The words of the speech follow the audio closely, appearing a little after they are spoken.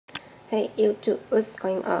Hey YouTube, what's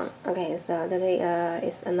going on? Okay, so today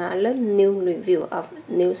is another new review of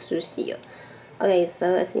new shoes here. Okay,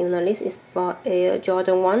 so as you know, this is for Air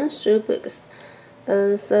Jordan 1 shoe books.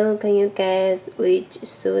 So can you guess which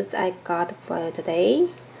shoes I got for today?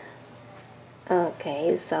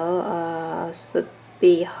 Okay, so should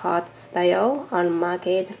be hot style on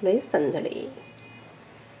market recently.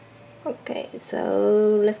 Okay,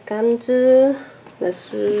 so let's come to the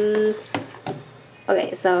shoes.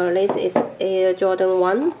 Okay, so this is Air Jordan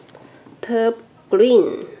 1 Turb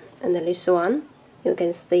Green, and this one you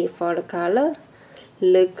can see for the color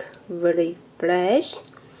look very fresh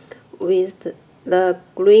with the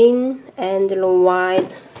green and the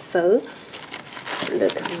white, so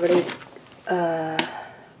look very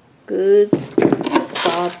good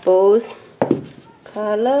for both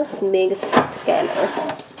color mixed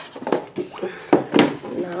together.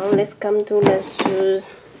 Now let's come to the shoes.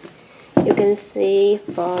 You can see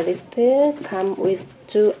for this pair come with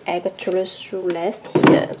two actual shoe laces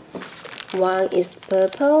here. One is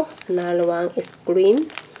purple, another one is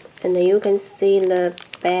green, and you can see the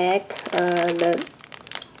back, the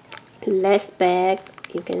last back.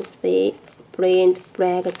 You can see print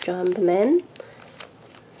black Jumpman,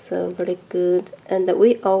 so very good. And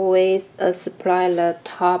we always supply the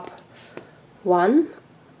top one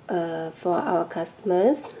for our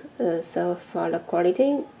customers. So for the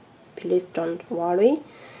quality, please don't worry.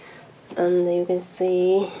 And you can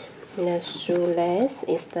see the shoelace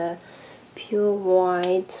is the pure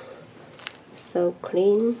white, so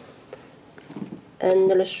clean. And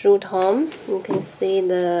the shoe tom, you can see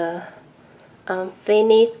the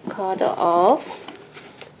unfinished cut off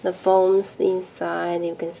the foams inside,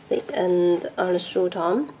 you can see. And on the shoe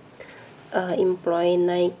tom employ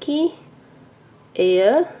Nike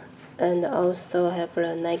Air, and also have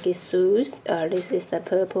the Nike shoes. This is the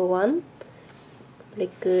purple one, very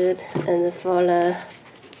good. And for the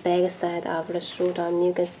back side of the shoe tom,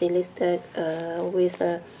 you can see listed with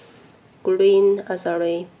the green,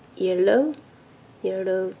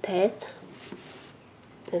 yellow text,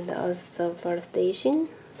 and also for the station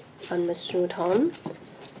on the shoe tom,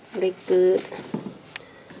 very good.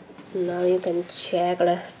 Now you can check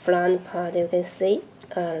the front part. You can see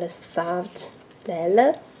the soft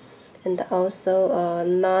leather, and also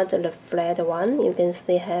not the flat one. You can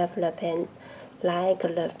see have the pen like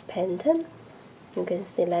the pattern. You can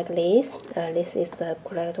see like this. This is the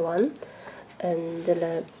correct one, and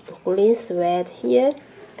the green sweat here,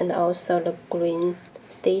 and also the green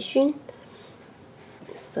station.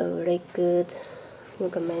 So very good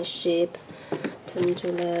workmanship. Turn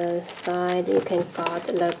to the side. You can got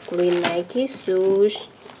the green Nike shoes.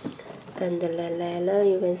 And the leather,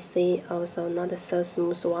 you can see also not so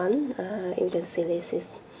smooth one. You can see this is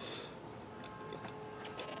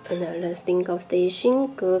the single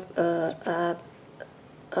station, good all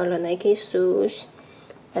the Nike shoes,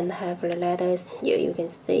 and have the letters here. You can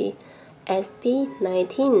see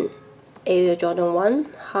SB19 Air Jordan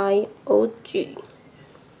 1 High OG,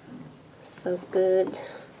 so good.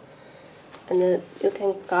 And you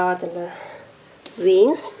can got the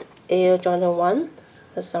wings Air Jordan 1,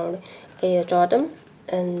 Air Jordan,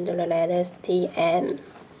 and the letters TM.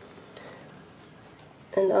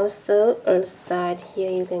 And also on the side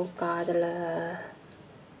here you can got the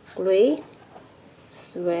gray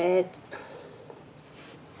sweat,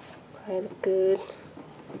 quite good.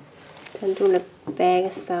 Turn to the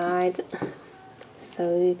back side,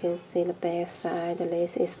 so you can see the back side.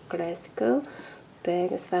 This is classical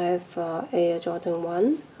back side for Air Jordan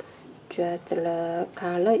 1. Just the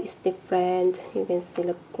color is different. You can see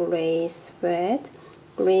the gray sweat,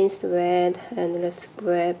 green sweat, and the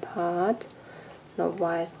square part. The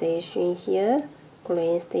white station here,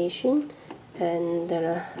 green station, and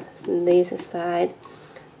this side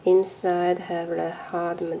inside have the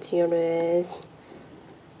hard materials.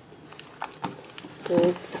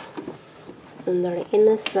 Good. And the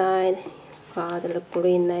inner side got the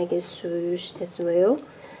green Nike shoes as well,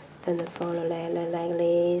 and for the leather like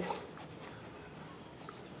this.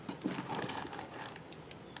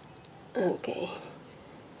 Okay,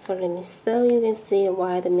 for the midsole, you can see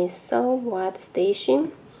white midsole, white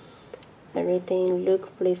station. Everything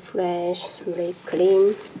look pretty fresh, really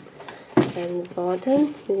clean. And the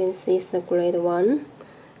bottom, you can see it's the grade one.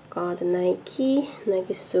 Got Nike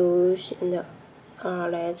shoes, and the R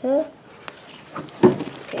letter.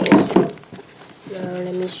 Okay, now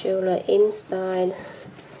let me show the inside.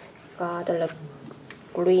 Got the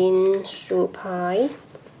green shoe pie,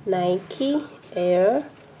 Nike Air.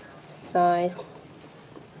 Size,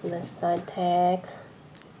 the side tag,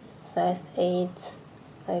 size 8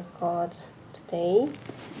 I got today.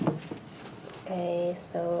 Okay,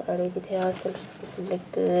 so early details looks really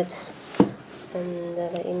good, and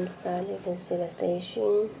the inside you can see the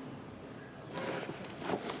station.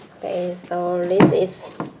 Okay, so this is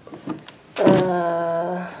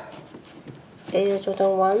Air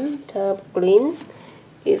Jordan 1 Turbo Green.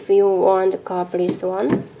 If you want to copy this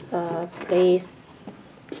one, please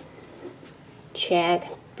check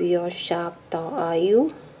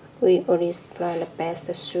bioshop.ru. We already supply the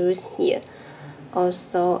best shoes here.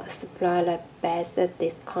 Also supply the best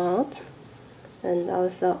discount, and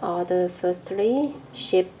also order firstly,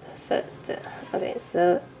 ship first. Okay,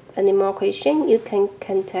 so any more question you can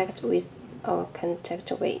contact with our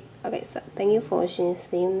contact way. Okay, so thank you for watching.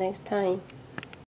 See you next time.